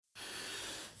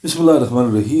Bismillah ar-Rahman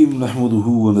ar-Rahim.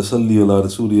 Nahmaduhu wa nasalli ala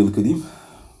Rasuli al-Kareem.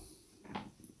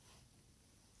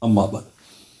 Amma ba'd.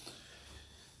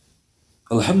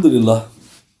 Alhamdulillah.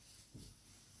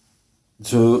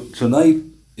 So tonight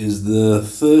is the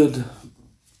 3rd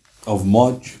of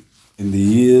March in the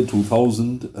year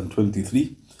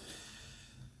 2023.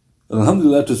 And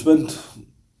alhamdulillah, to spend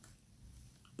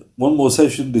one more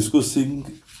session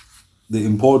discussing the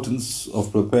importance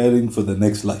of preparing for the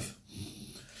next life.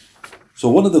 So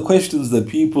one of the questions that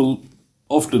people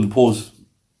often pose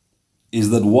is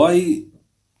that why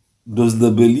does the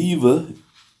believer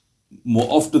more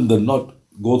often than not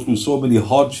go through so many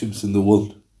hardships in the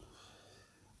world?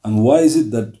 And why is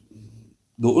it that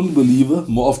the unbeliever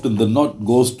more often than not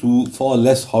goes through far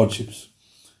less hardships?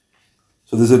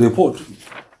 So there's a report.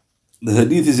 The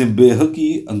hadith is in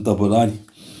Bayhaqi and Tabarani.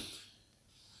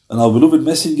 And our beloved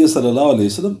Messenger sallallahu alayhi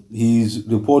wasallam, he's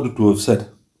reported to have said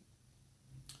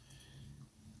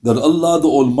that Allah the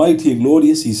Almighty and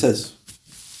Glorious, He says,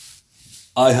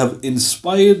 I have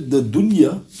inspired the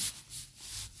dunya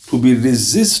to be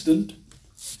resistant,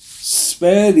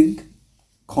 sparing,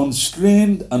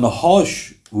 constrained and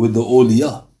harsh with the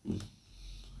Awliyah,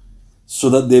 so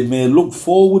that they may look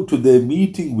forward to their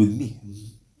meeting with me.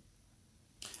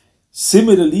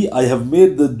 Similarly, I have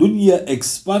made the dunya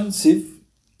expansive,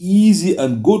 easy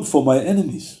and good for my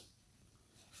enemies,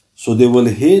 so they will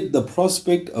hate the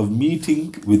prospect of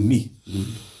meeting with me.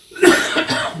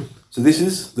 So this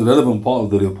is the relevant part of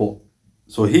the report.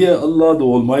 So here Allah the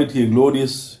Almighty and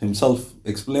Glorious Himself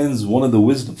explains one of the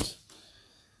wisdoms.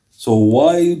 So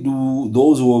why do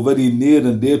those who are very near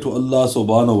and dear to Allah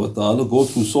subhanahu wa ta'ala go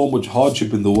through so much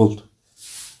hardship in the world?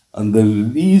 And the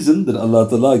reason that Allah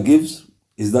ta'ala gives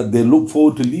is that they look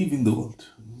forward to leaving the world,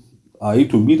 i.e.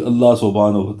 to meet Allah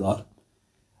subhanahu wa ta'ala.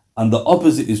 And the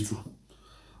opposite is true.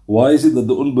 Why is it that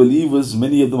the unbelievers,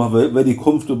 many of them have a very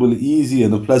comfortable, easy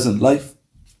and a pleasant life,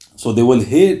 so they will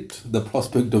hate the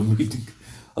prospect of meeting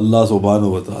Allah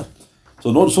subhanahu wa ta'ala?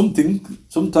 So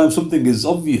sometimes something is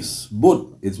obvious, but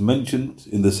it's mentioned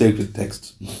in the sacred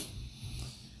texts.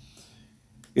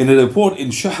 In a report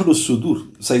in Shahr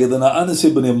al-Sudur, Sayyidina Anas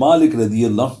ibn Malik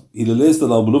radiyallahu, he relates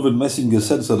that our beloved Messenger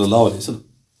said sallallahu alayhi wa sallam,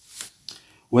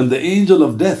 when the angel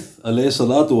of death alayhi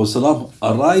salatu wasalam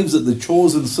arrives at the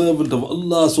chosen servant of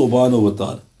Allah subhanahu wa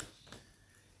ta'ala,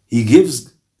 he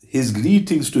gives his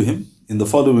greetings to him in the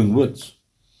following words: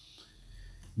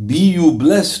 be you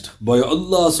blessed by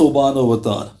Allah subhanahu wa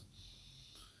ta'ala.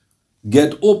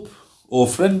 Get up, O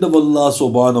friend of Allah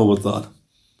subhanahu wa ta'ala,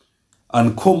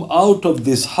 and come out of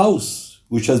this house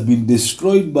which has been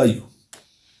destroyed by you,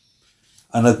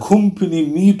 and accompany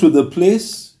me to the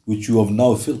place which you have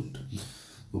now filled.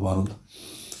 Subhanallah.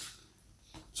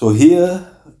 So here,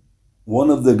 one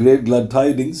of the great glad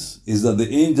tidings is that the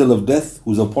angel of death,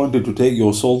 who's appointed to take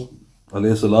your soul,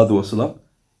 alayhi salatu wasalam,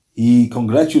 he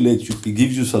congratulates you, he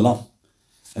gives you salam.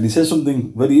 And he says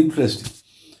something very interesting.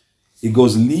 He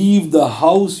goes, leave the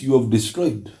house you have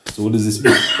destroyed. So what does this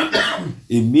mean?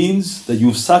 It means that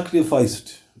you've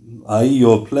sacrificed, i.e.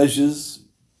 your pleasures,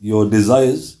 your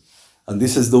desires, and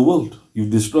this is the world. You've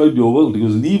destroyed your world. He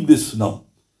goes, leave this now.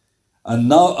 And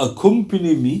now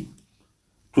accompany me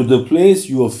to the place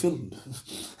you have filled,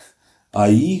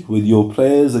 i.e. with your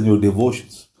prayers and your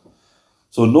devotions.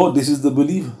 So note, this is the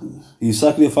believer. He's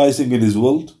sacrificing in his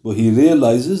world, but he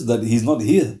realizes that he's not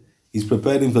here. He's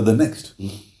preparing for the next.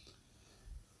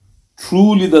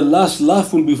 Truly the last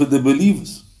laugh will be for the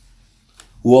believers,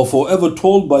 who are forever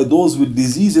told by those with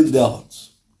disease in their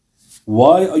hearts,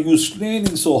 why are you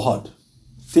straining so hard?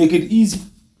 Take it easy.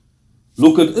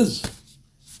 Look at us.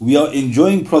 We are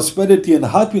enjoying prosperity and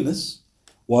happiness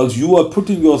whilst you are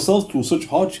putting yourself through such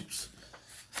hardships.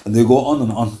 And they go on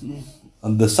and on.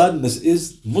 And the sadness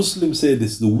is, Muslims say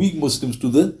this, the weak Muslims to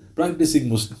the practicing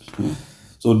Muslims.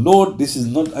 So note, this is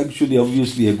not actually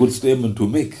obviously a good statement to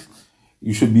make.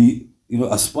 You should be,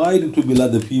 aspiring to be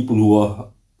like the people who are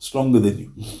stronger than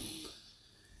you.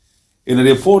 In a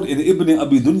report in Ibn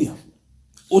Abi Dunya,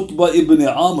 Utbah ibn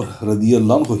Amr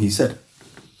radiyallahu anhu, he said,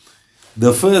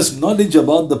 the first knowledge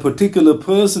about the particular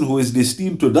person who is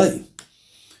destined to die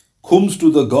comes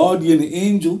to the guardian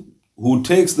angel, who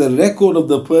takes the record of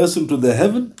the person to the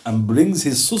heaven and brings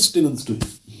his sustenance to him.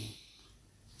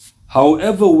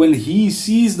 However, when he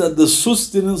sees that the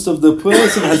sustenance of the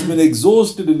person has been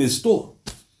exhausted in his store,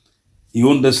 he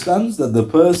understands that the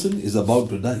person is about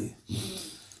to die.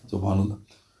 Subhanallah.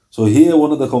 So here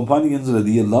one of the companions,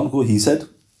 radiyallahu anhu, he said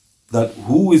that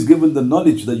who is given the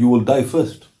knowledge that you will die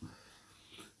first?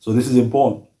 So this is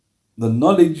important. The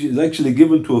knowledge is actually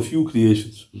given to a few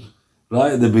creations.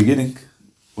 Right at the beginning,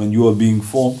 when you are being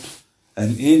formed,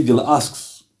 an angel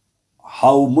asks,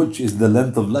 how much is the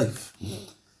length of life?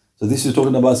 So this is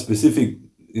talking about specific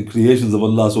creations of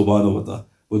Allah subhanahu wa ta'ala.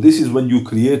 But this is when you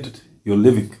created, you're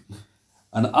living.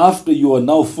 And after you are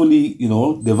now fully,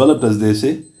 developed, as they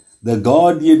say, the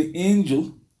guardian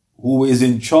angel who is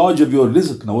in charge of your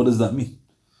rizq. Now what does that mean?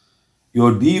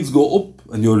 Your deeds go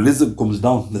up and your rizq comes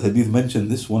down. The hadith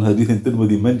mentioned this. One hadith in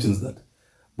Tirmidhi mentions that.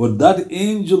 But that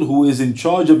angel who is in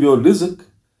charge of your rizq,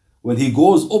 when he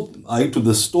goes up to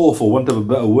the store, for want of a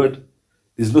better word,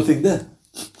 there's nothing there.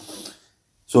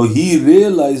 So he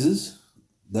realizes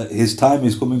that his time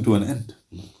is coming to an end.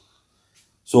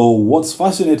 So what's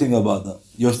fascinating about that?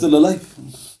 You're still alive.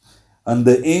 And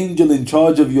the angel in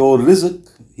charge of your rizq,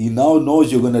 he now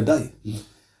knows you're going to die.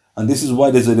 And this is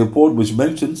why there's a report which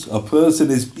mentions a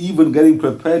person is even getting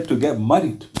prepared to get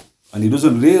married. And he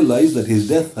doesn't realize that his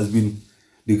death has been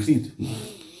decreed.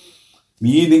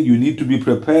 Meaning you need to be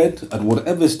prepared at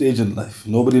whatever stage in life.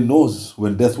 Nobody knows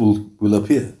when death will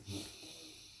appear.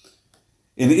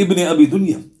 In Ibn Abi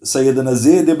Dunya, Sayyidina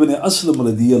Zayd ibn Aslam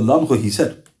radiyallahu anhu, he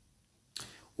said,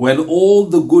 when all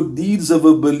the good deeds of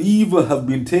a believer have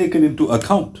been taken into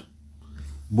account,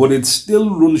 but it still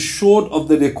runs short of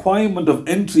the requirement of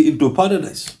entry into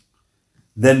paradise,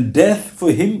 then death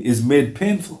for him is made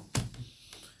painful.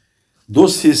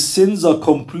 Thus his sins are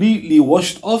completely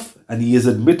washed off and he is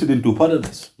admitted into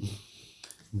paradise.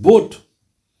 But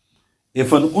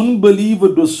if an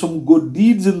unbeliever does some good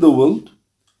deeds in the world,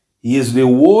 he is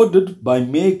rewarded by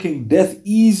making death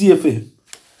easier for him,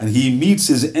 and he meets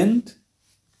his end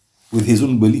with his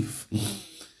unbelief.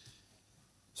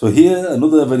 So here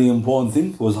another very important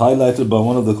thing was highlighted by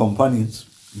one of the companions,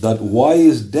 that why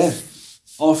is death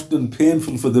often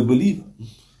painful for the believer?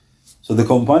 So the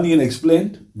companion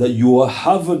explained that you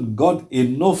haven't got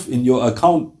enough in your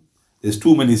account. There's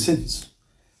too many sins.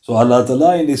 So Allah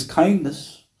Ta'ala in His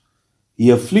kindness, He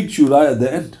afflicts you right at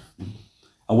the end.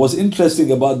 And what's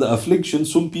interesting about the affliction,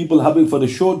 some people have it for a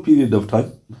short period of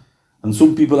time, and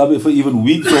some people have it for even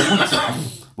weeks or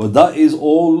months. But that is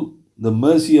all the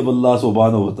mercy of Allah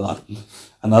subhanahu wa ta'ala.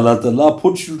 And Allah Ta'ala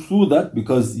puts you through that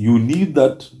because you need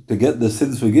that to get the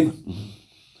sins forgiven.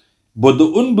 But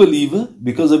the unbeliever,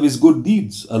 because of his good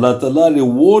deeds, Allah Ta'ala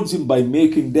rewards him by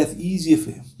making death easier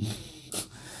for him.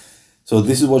 So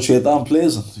this is what shaitan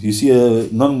plays on. You see a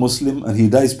non-Muslim and he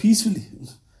dies peacefully.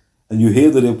 And you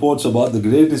hear the reports about the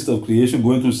greatest of creation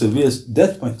going through severe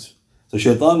death pangs. So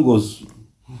shaitan goes,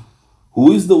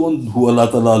 who is the one who Allah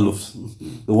Ta'ala loves?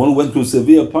 The one who went through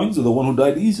severe pangs or the one who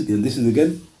died easily? And this is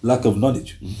again lack of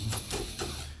knowledge.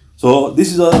 So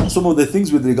this is some of the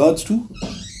things with regards to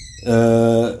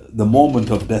the moment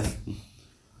of death.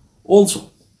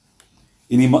 Also,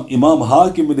 in Imam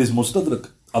Hakim in his Mustadrak,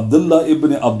 Abdullah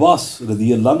ibn Abbas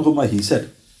radiyallahu anhu, he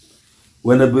said,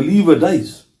 when a believer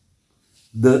dies,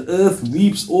 the earth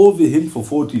weeps over him for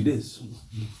 40 days.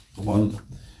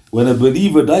 When a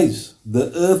believer dies,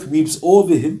 the earth weeps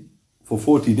over him for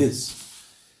 40 days.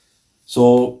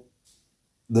 So,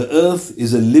 the earth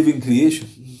is a living creation.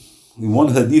 In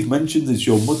one hadith mentions it's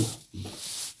your mother.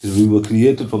 We were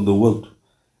created from the world.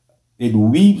 It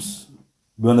weeps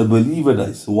when a believer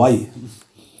dies. Why?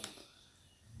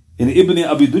 In Ibn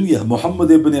Abi Dunya,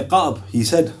 Muhammad ibn Qa'ab, he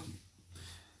said,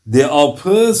 there are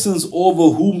persons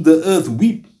over whom the earth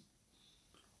weep,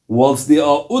 whilst there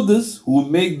are others who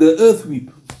make the earth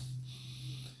weep.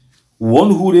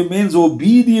 One who remains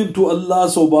obedient to Allah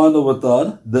subhanahu wa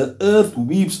ta'ala, the earth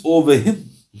weeps over him.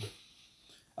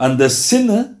 And the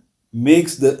sinner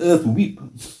makes the earth weep.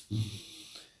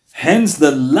 Hence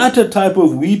the latter type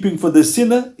of weeping for the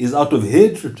sinner is out of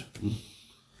hatred,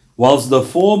 whilst the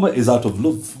former is out of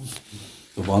love.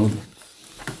 Subhanallah.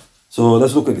 So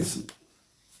let's look at this.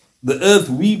 The earth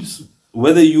weeps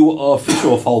whether you are fish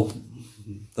or fowl.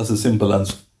 That's a simple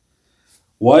answer.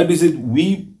 Why does it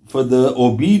weep for the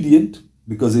obedient?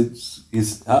 Because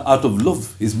it's out of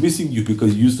love. It's missing you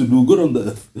because you used to do good on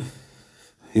the earth.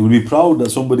 It will be proud that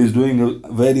somebody is doing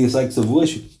various acts of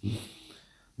worship.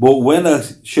 But when a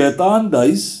shaitan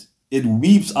dies, it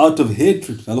weeps out of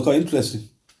hatred. Now look how interesting.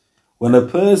 When a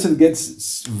person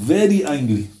gets very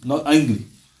angry, not angry,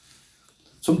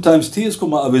 sometimes tears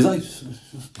come out of his eyes.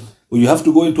 But you have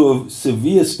to go into a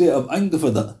severe state of anger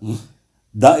for that.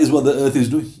 That is what the earth is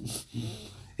doing.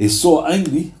 It's so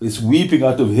angry, it's weeping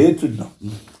out of hatred now.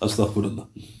 Astaghfirullah.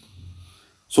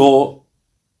 So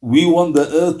we want the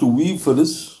earth to weep for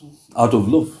us out of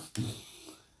love.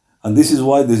 And this is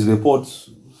why there's reports,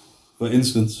 for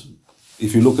instance,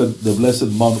 if you look at the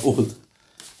blessed Mount Uhud,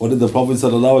 what did the Prophet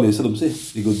ﷺ say?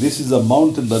 He goes, this is a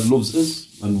mountain that loves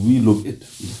us and we love it.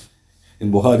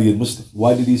 In Bukhari and Muslim.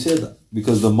 Why did he say that?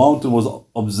 Because the mountain was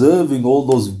observing all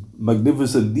those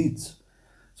magnificent deeds.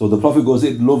 So the Prophet goes,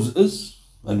 it loves us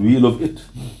and we love it.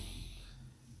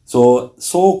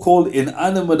 So-called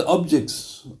inanimate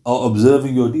objects are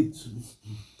observing your deeds.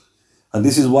 And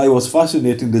this is why it was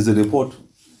fascinating. There's a report,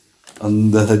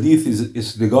 and the hadith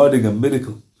is regarding a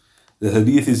miracle. The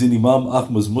hadith is in Imam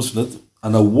Ahmad's Musnad,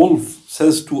 and a wolf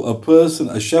says to a person,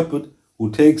 a shepherd,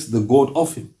 who takes the goat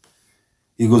off him.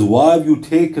 He goes, why have you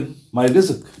taken my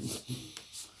rizq?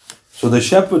 So the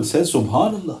shepherd says,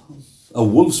 Subhanallah, a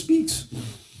wolf speaks.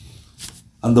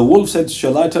 And the wolf said,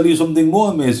 shall I tell you something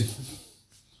more amazing?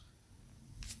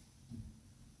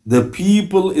 The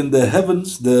people in the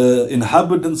heavens, the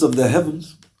inhabitants of the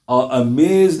heavens, are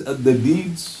amazed at the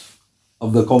deeds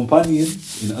of the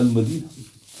companions in Al-Medina.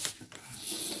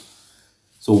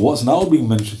 So what's now being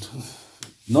mentioned?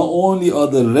 Not only are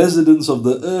the residents of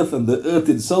the earth and the earth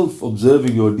itself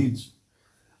observing your deeds,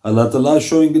 Allah Ta'ala is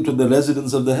showing it to the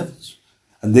residents of the heavens.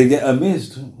 And they get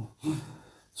amazed.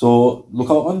 So look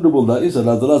how honorable that is.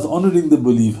 Allah Ta'ala is honoring the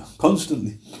believer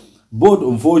constantly. But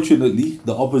unfortunately,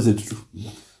 the opposite is true.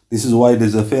 This is why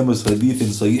there's a famous hadith in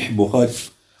Sahih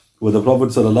Bukhari where the Prophet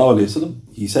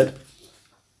ﷺ, he said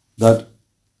that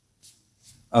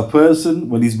a person,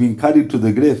 when he's being carried to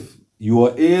the grave,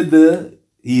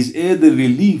 he's either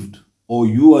relieved or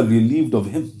you are relieved of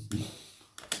him.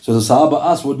 So the Sahaba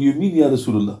asked, what do you mean, Ya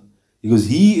Rasulullah? Because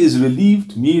he is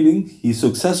relieved, meaning he's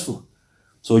successful.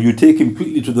 So you take him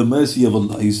quickly to the mercy of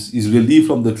Allah. He's relieved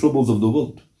from the troubles of the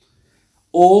world.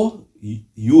 Or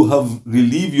you have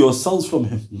relieved yourselves from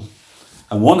him.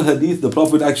 And one hadith the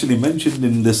Prophet actually mentioned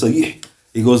in the Sahih,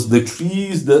 he goes, the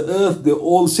trees, the earth, they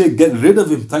all say, get rid of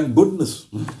him, thank goodness.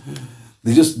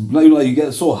 They just, you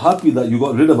get so happy that you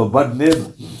got rid of a bad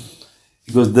neighbor.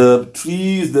 Because the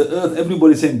trees, the earth,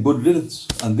 everybody's saying good riddance.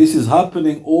 And this is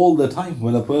happening all the time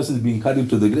when a person is being carried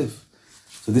to the grave.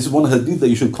 So this is one hadith that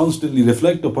you should constantly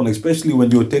reflect upon, especially when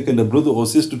you're taking a brother or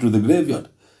sister to the graveyard.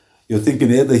 You're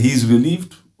thinking either he's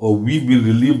relieved or we've been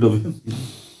relieved of him.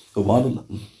 Subhanallah.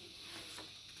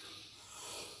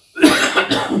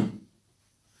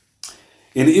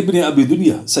 In Ibn Abi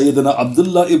Dunya, Sayyidina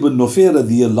Abdullah ibn Nufayr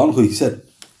radiyallahu anhu, he said,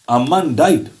 a man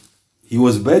died. He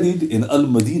was buried in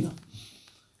Al-Medina.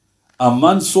 A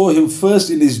man saw him first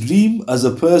in his dream as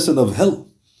a person of hell,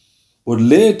 but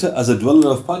later as a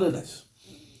dweller of paradise.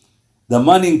 The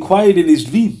man inquired in his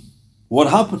dream, what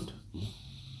happened?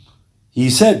 He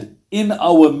said, in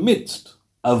our midst,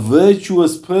 a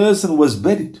virtuous person was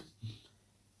buried.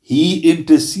 He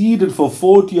interceded for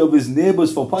 40 of his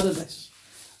neighbors for paradise.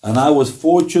 And I was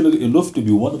fortunate enough to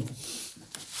be one of them.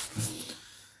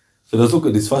 So let's look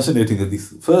at this fascinating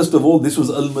hadith. First of all, this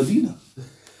was Al-Medina.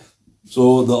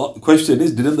 So the question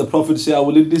is, didn't the Prophet say, I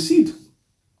will intercede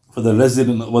for the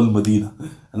resident of Al-Medina?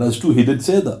 And that's true, he did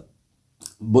say that.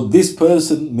 But this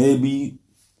person may be,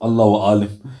 Allahu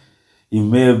Alim, he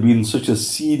may have been such a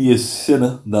serious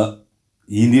sinner that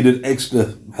he needed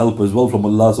extra help as well from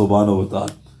Allah subhanahu wa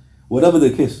ta'ala. Whatever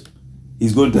the case,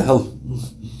 he's going to hell.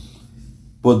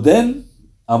 But then,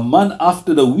 a man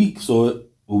after a week, so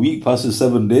a week passes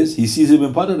 7 days, he sees him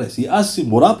in paradise. He asks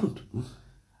him, what happened?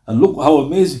 And look how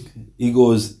amazing. He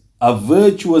goes, a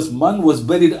virtuous man was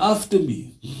buried after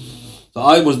me. So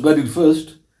I was buried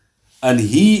first, and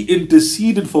he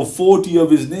interceded for 40 of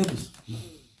his neighbors.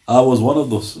 I was one of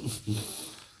those.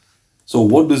 So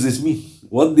what does this mean?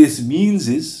 What this means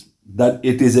is that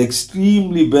it is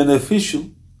extremely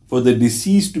beneficial for the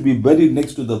deceased to be buried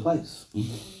next to the pious.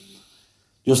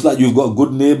 Just like you've got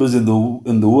good neighbors in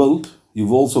the world,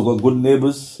 you've also got good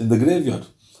neighbors in the graveyard.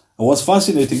 And what's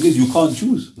fascinating is you can't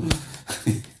choose.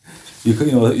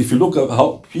 If you look at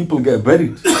how people get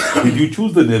buried, did you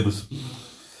choose the neighbors?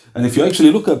 And if you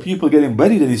actually look at people getting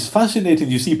buried, and it's fascinating,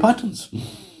 you see patterns.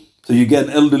 So you get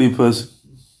an elderly person,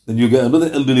 then you get another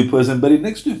elderly person buried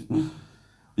next to him.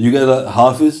 You get a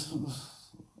hafiz,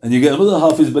 and you get another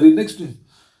hafiz buried next to him.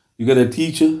 You get a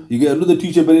teacher, you get another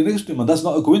teacher buried next to him. And that's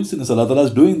not a coincidence. Allah Ta'ala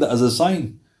is doing that as a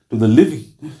sign to the living.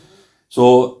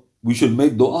 So we should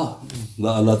make dua that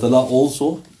Allah Ta'ala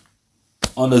also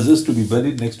honors us to be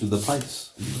buried next to the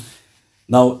pious.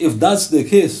 Now, if that's the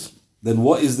case, then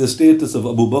what is the status of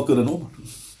Abu Bakr and Umar?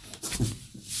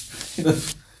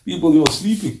 People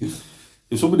sleeping.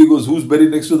 If somebody goes, who's buried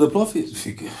next to the Prophet?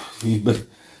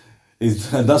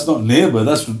 And that's not neighbor,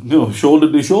 that's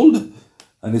shoulder to shoulder.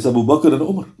 And it's Abu Bakr and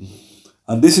Umar.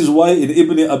 And this is why in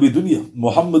Ibn Abi Dunya,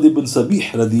 Muhammad ibn Sabih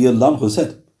radiyallahu anhu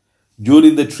said,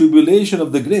 during the tribulation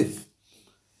of the grave,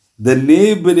 the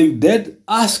neighboring dead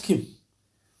ask him,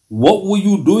 what were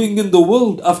you doing in the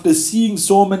world after seeing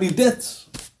so many deaths?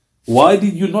 Why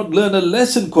did you not learn a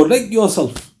lesson, correct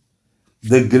yourself?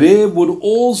 The grave would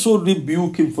also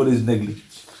rebuke him for his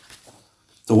negligence.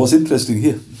 So what's interesting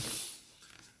here?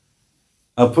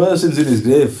 A person's in his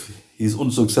grave, he's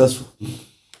unsuccessful.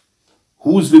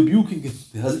 Who's rebuking him?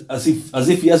 As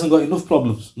if he hasn't got enough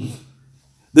problems.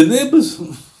 The neighbors.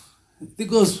 He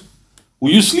goes,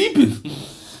 were you sleeping?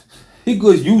 He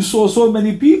goes, you saw so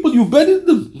many people, you buried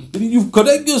them. You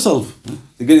correct yourself.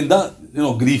 They're getting that,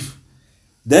 grief.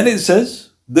 Then it says,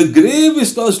 the grave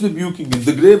starts rebuking him,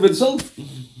 the grave itself.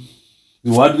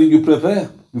 Why didn't you prepare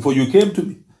before you came to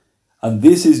me? And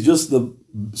this is just the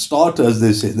starter, as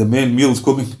they say, the main meal's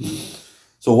coming.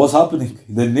 So what's happening?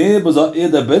 The neighbors are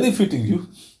either benefiting you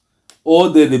or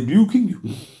they're rebuking you.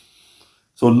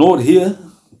 So note here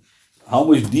how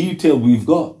much detail we've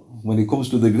got when it comes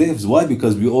to the graves. Why?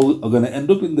 Because we all are going to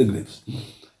end up in the graves.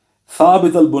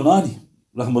 Thabit al-Bunani,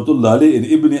 rahmatullah alayhi, in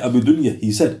Ibn Abi Dunya,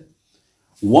 he said,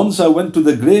 once I went to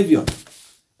the graveyard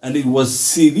and it was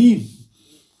serene,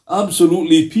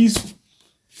 absolutely peaceful,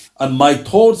 and my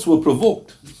thoughts were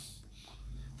provoked.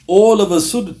 All of a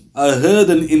sudden, I heard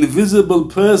an invisible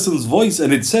person's voice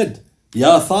and it said,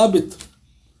 Ya Thabit,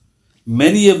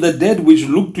 many of the dead which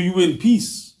look to you in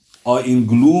peace are in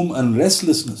gloom and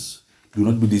restlessness. Do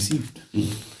not be deceived.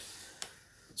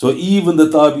 So even the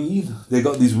Tabi'een, they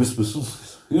got these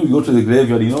whispers. You go to the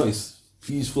graveyard, it's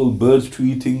peaceful, birds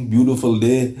tweeting, beautiful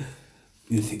day.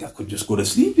 You think, I could just go to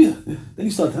sleep here. Then you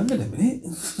start thinking, a minute,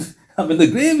 I'm in the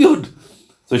graveyard.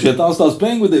 So Shaitan starts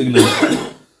playing with the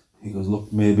ignorance. He goes,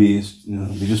 look, maybe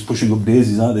they're just pushing up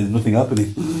daisies, there's nothing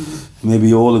happening.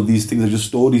 Maybe all of these things are just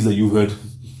stories that you've heard.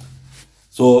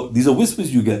 So these are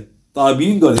whispers you get.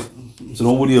 Tabi'een got it, so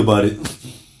don't worry about it.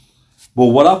 But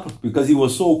what happened? Because he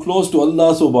was so close to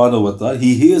Allah subhanahu wa ta'ala,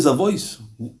 he hears a voice.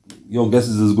 Your guess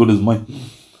is as good as mine.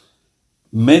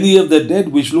 Many of the dead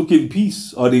which look in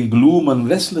peace are in gloom and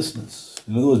restlessness.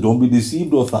 In other words, don't be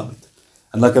deceived, O Thabit.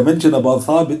 And like I mentioned about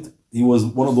Thabit, he was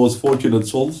one of those fortunate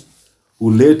souls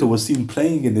who later was seen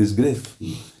praying in his grave.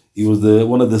 He was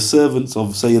one of the servants of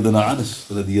Sayyidina Anas,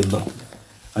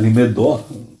 and he made dua.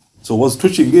 So what's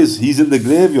touching is, he's in the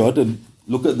graveyard and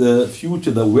look at the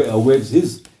future that awaits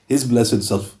his blessed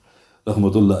self.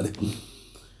 Rahmatullah alayhi.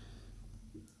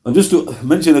 And just to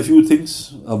mention a few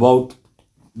things about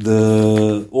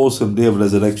the awesome day of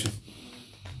resurrection.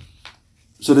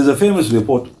 So there's a famous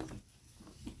report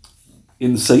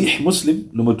in Sahih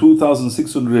Muslim, number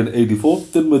 2684,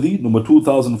 Tirmidhi, number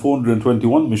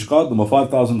 2421, Mishkat, number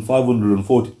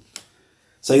 5540.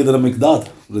 Sayyidina Miqdad,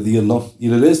 radiyallahu, he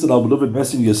relates that our beloved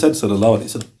Messenger said, sallallahu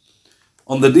alayhi wasallam,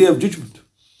 on the day of judgment,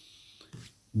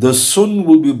 the sun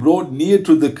will be brought near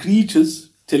to the creatures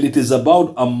till it is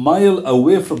about a mile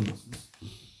away from them.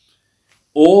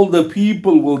 All the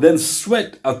people will then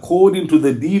sweat according to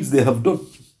the deeds they have done.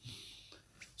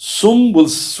 Some will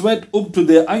sweat up to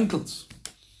their ankles.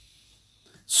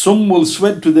 Some will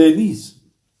sweat to their knees.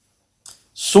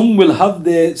 Some will have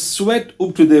their sweat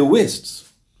up to their waists.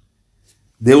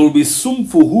 There will be some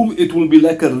for whom it will be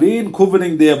like a rain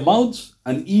covering their mouths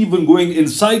and even going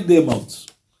inside their mouths.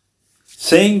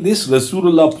 Saying this,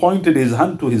 Rasulullah pointed his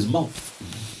hand to his mouth.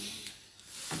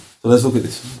 So let's look at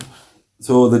this.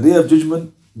 So the day of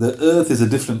judgment, the earth is a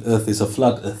different earth. It's a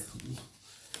flat earth.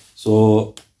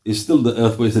 So it's still the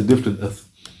earth, but it's a different earth.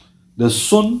 The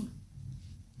sun,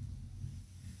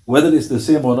 whether it's the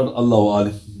same or not, Allahu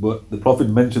Alim, but the Prophet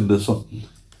mentioned the sun.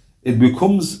 It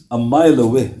becomes a mile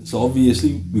away. So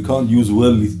obviously we can't use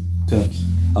worldly terms.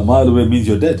 A mile away means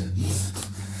you're dead.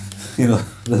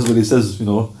 That's what he says, you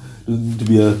need to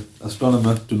be an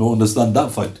astronomer to understand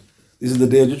that fact. This is the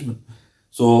day of judgment.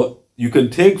 So you can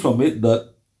take from it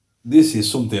that this is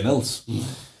something else.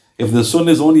 If the sun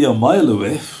is only a mile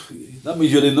away, that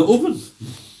means you're in the oven.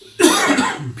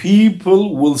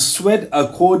 People will sweat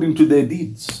according to their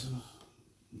deeds.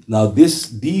 Now these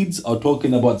deeds are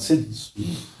talking about sins.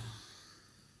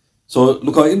 So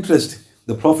look how interesting.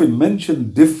 The Prophet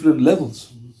mentioned different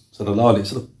levels.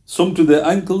 Some to their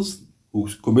ankles, who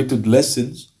committed less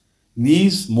sins,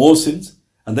 knees, more sins,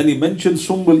 and then he mentioned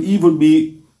some will even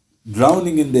be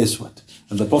drowning in their sweat.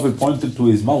 And the Prophet pointed to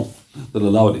his mouth.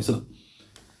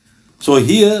 So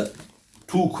here,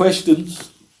 two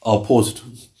questions are posed.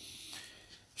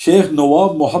 Sheikh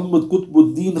Nawab Muhammad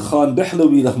Qutbuddin Khan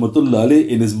Behlawi rahmatullah alayh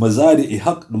in his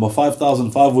Mazari-i-Haq number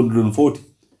 5540,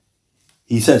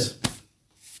 he says,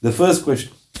 the first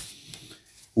question,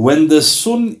 when the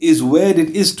sun is where it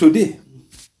is today,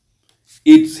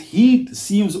 its heat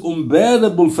seems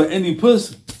unbearable for any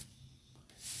person.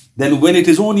 Then when it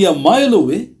is only a mile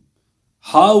away,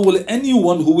 how will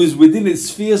anyone who is within its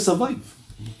sphere survive?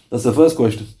 That's the first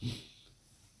question.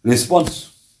 Response.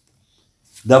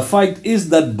 The fact is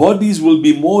that bodies will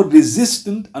be more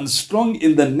resistant and strong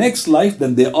in the next life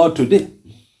than they are today.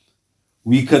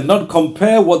 We cannot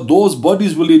compare what those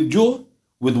bodies will endure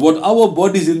with what our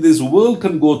bodies in this world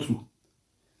can go through.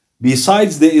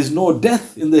 Besides, there is no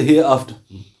death in the hereafter.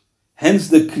 Hence,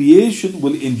 the creation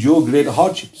will endure great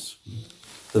hardships.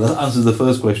 So that answers the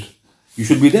first question. You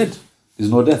should be dead.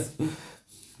 There's no death.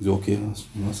 Okay,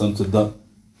 that's answered that.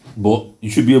 But you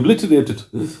should be obliterated.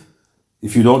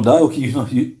 If you don't die,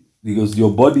 okay, because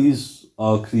your bodies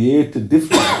are created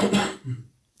differently.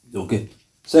 Okay.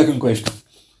 Second question.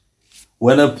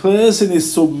 When a person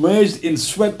is submerged in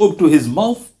sweat up to his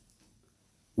mouth,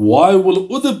 why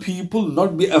will other people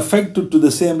not be affected to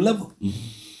the same level?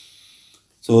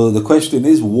 So the question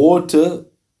is, water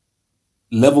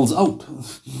levels out.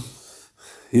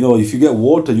 If you get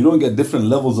water, you don't get different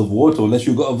levels of water unless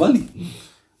you've got a valley.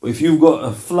 But if you've got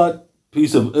a flat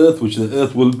piece of earth, which the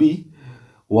earth will be,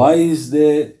 why is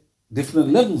there different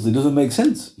levels? It doesn't make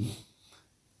sense.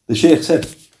 The Shaykh said,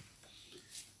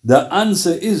 the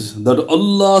answer is that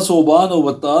Allah subhanahu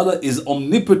wa ta'ala is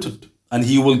omnipotent and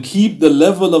He will keep the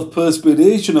level of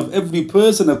perspiration of every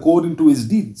person according to his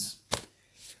deeds.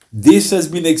 This has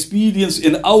been experienced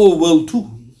in our world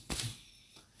too.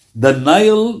 The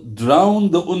Nile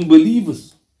drowned the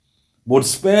unbelievers, but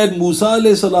spared Musa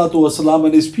alayhi salatu wasalam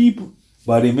and his people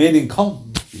by remaining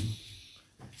calm.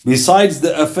 Besides,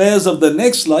 the affairs of the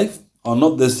next life are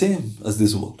not the same as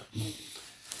this world.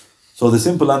 So the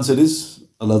simple answer is,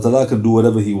 Allah Ta'ala can do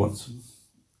whatever He wants.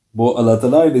 But Allah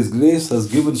Ta'ala in His grace has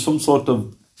given some sort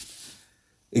of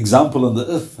example on the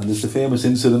earth. And it's the famous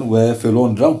incident where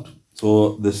Pharaoh drowned.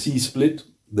 So the sea split,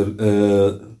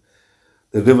 the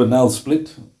river Nile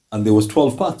split, and there was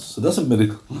 12 parts. So that's a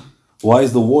miracle. Why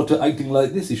is the water acting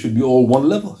like this? It should be all one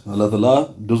level. Allah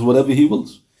Ta'ala does whatever He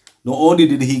wills. Not only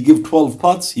did He give 12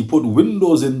 parts, He put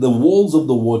windows in the walls of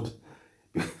the water.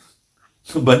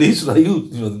 But Israel,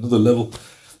 another level.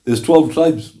 There's 12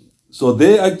 tribes. So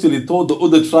they actually thought the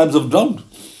other tribes have drowned.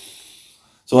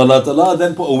 So Allah Ta'ala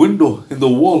then put a window in the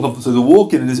wall. So they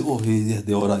walk in and they say, oh yeah,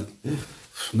 they're alright.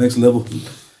 Next level.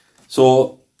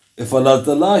 So if Allah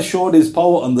Ta'ala showed His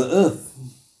power on the earth,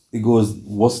 He goes,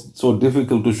 what's so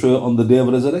difficult to show on the day of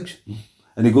resurrection?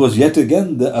 And He goes, yet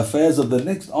again, the affairs of the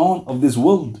next aren't of this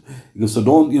world. He goes, so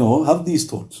don't, have these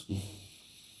thoughts.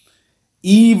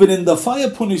 Even in the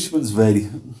fire, punishments vary.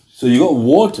 So you got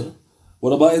water.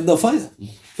 What about in the fire?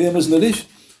 Famous narration.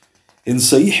 In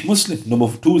Sahih Muslim, number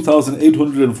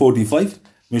 2845,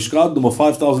 Mishkat, number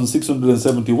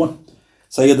 5671.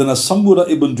 Sayyidina Samura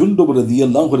ibn Jundub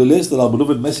radiyallahu relates that our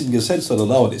beloved Messenger said,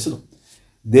 sallallahu alayhi wa sallam,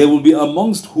 there will be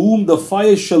amongst whom the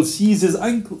fire shall seize his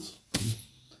ankles,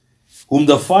 whom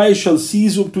the fire shall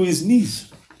seize up to his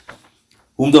knees,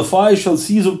 whom the fire shall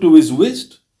seize up to his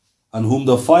waist, and whom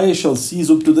the fire shall seize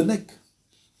up to the neck.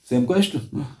 Same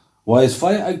question. Why is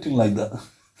fire acting like that?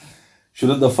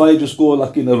 Shouldn't the fire just go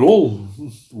like in a roll?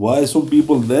 Why are some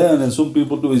people there and then some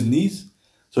people to his knees?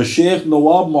 So Shaykh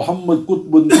Nawab Muhammad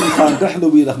Qutbuddin Khan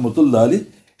Dahlawi rahmatullah alayh,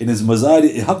 in his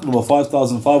Mazari-i-Haq number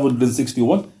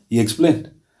 5561, he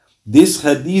explained, this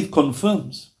hadith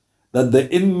confirms that the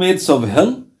inmates of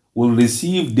hell will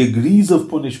receive degrees of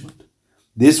punishment.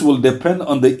 This will depend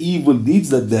on the evil deeds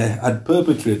that they had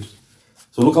perpetrated.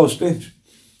 So look how strange.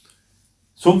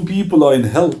 Some people are in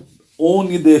hell,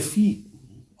 only their feet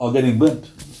are getting burnt.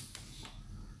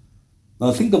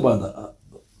 Now think about that.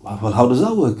 Well, how does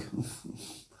that work?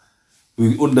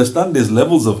 We understand there's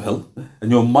levels of hell,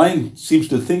 and your mind seems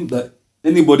to think that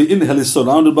anybody in hell is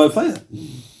surrounded by fire.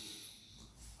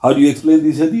 How do you explain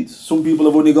these hadiths? Some people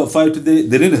have only got fire today,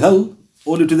 they're in hell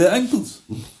only to their ankles.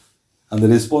 And the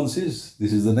response is,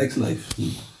 this is the next life.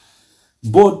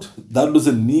 But that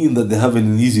doesn't mean that they're having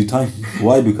an easy time.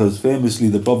 Why? Because famously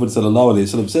the Prophet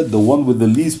ﷺ said, the one with the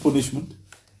least punishment,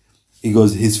 he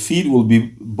goes, his feet will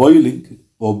be boiling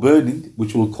or burning,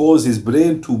 which will cause his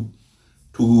brain to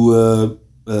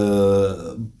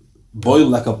boil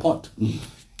like a pot.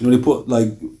 They put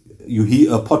like, you heat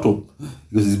a pot up,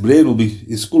 because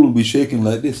his skull will be shaking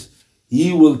like this.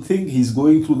 He will think he's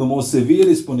going through the most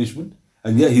severest punishment,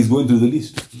 and yet he's going through the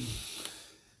least.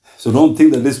 So don't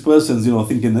think that this person's,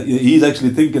 thinking that he's actually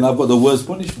thinking, I've got the worst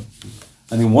punishment.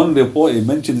 And in one report, it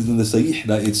mentions in the Sahih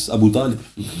that it's Abu Talib.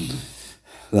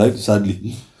 Right?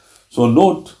 Sadly. So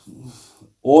note,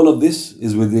 all of this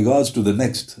is with regards to the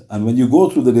next. And when you go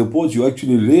through the reports, you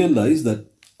actually realize that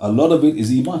a lot of it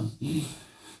is Iman.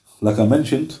 Like I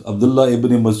mentioned, Abdullah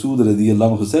ibn Masud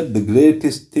radiyallahu anhu said, the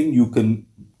greatest thing you can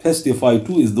testify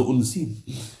to is the unseen.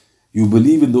 You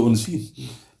believe in the unseen.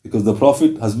 Because the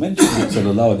Prophet has mentioned it,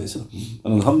 sallallahu alayhi wa sallam.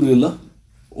 And alhamdulillah,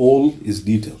 all is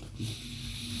detailed.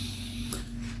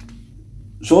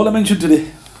 So all I mentioned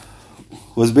today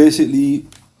was basically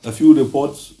a few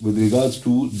reports with regards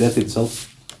to death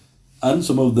itself and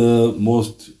some of the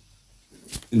most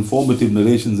informative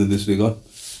narrations in this regard.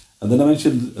 And then I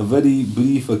mentioned a very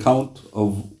brief account of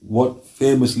what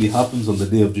famously happens on the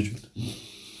Day of Judgment.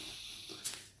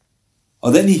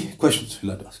 Are there any questions you'd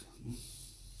like to ask?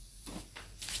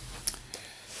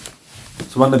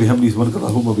 سبحان بحمده سبحانك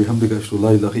اللهم وبحمدك أشهد أن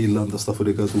لا إله إلا أنت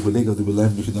أستغفرك وأتوب إليك أعوذ بالله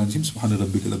من الشيطان الرجيم سبحان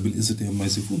ربك رب العزة عما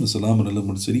يصفون وسلام على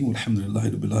المرسلين والحمد لله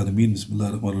رب العالمين بسم الله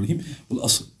الرحمن الرحيم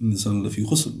والعصر إن الإنسان لفي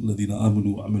خسر الذين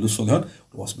آمنوا وعملوا الصالحات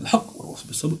وتواصوا بالحق وتواصوا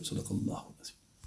بالصبر صدق الله العظيم.